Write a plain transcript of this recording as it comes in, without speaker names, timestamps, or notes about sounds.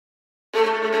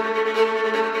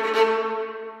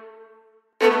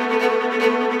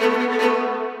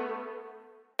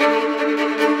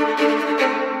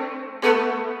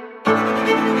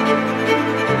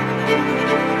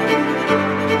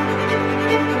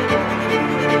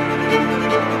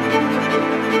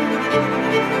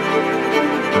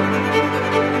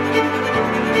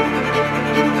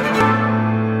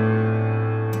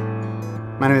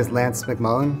is Lance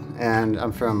McMullen, and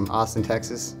I'm from Austin,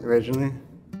 Texas, originally.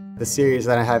 The series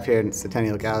that I have here in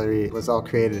Centennial Gallery was all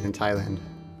created in Thailand.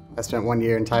 I spent 1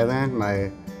 year in Thailand.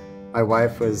 My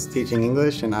wife was teaching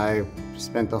English, and I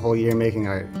spent the whole year making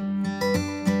art.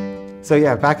 So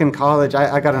yeah, back in college,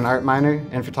 I got an art minor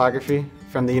in photography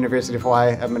from the University of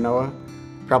Hawaii at Manoa.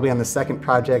 Probably on the second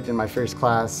project in my first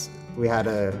class, we had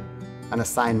an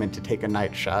assignment to take a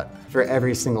night shot. For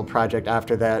every single project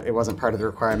after that, it wasn't part of the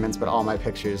requirements, but all my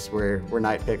pictures were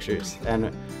night pictures.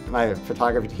 And my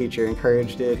photography teacher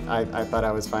encouraged it. I thought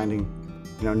I was finding,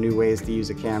 new ways to use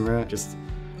a camera, just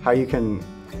how you can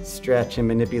stretch and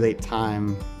manipulate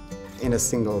time in a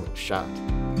single shot.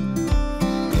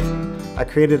 I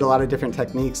created a lot of different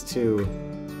techniques to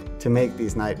make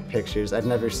these night pictures. I'd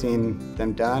never seen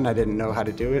them done. I didn't know how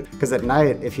to do it. Because at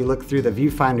night, if you look through the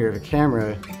viewfinder of a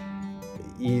camera,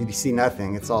 you see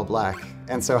nothing, it's all black.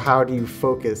 And so how do you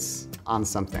focus on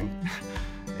something?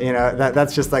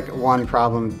 That's just like one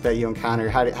problem that you encounter.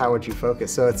 How would you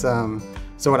focus? So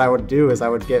so what I would do is I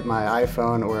would get my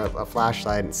iPhone or a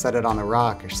flashlight and set it on a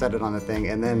rock or set it on a thing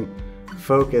and then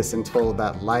focus until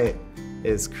that light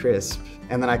is crisp.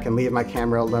 And then I can leave my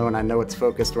camera alone. I know it's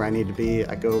focused where I need to be.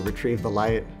 I go retrieve the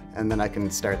light and then I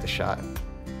can start the shot.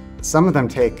 Some of them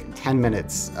take 10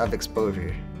 minutes of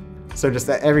exposure. So just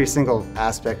that every single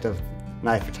aspect of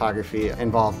night photography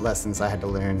involved lessons I had to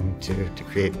learn to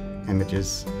create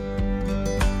images.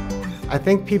 I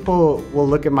think people will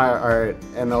look at my art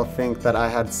and they'll think that I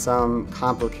had some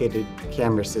complicated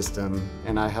camera system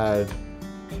and I had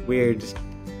weird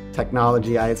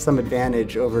technology. I had some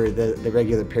advantage over the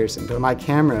regular person. But my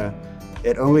camera,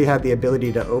 it only had the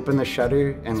ability to open the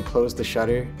shutter and close the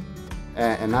shutter,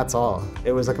 and that's all.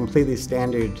 It was a completely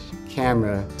standard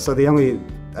camera. So the only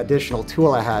additional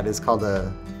tool I had is called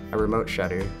a remote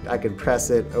shutter. I could press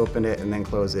it, open it, and then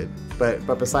close it.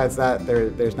 But besides that,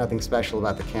 there's nothing special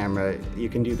about the camera. You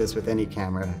can do this with any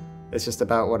camera. It's just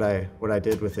about what I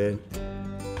did with it.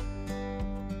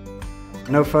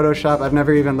 No Photoshop. I've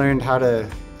never even learned how to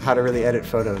really edit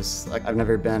photos. Like, I've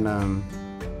never been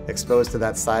exposed to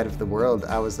that side of the world.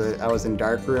 I was in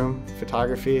darkroom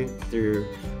photography through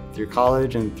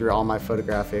college and through all my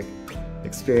photographic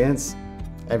experience.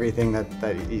 Everything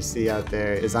that you see out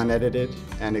there is unedited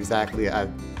and exactly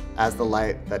as the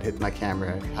light that hit my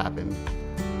camera happened.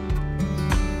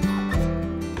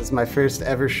 This is my first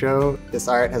ever show. This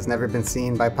art has never been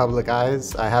seen by public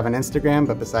eyes. I have an Instagram,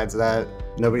 but besides that,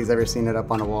 nobody's ever seen it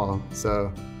up on a wall.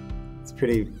 So it's a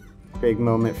pretty big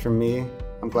moment for me.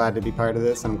 I'm glad to be part of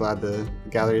this. I'm glad the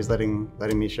gallery is letting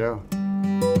me show.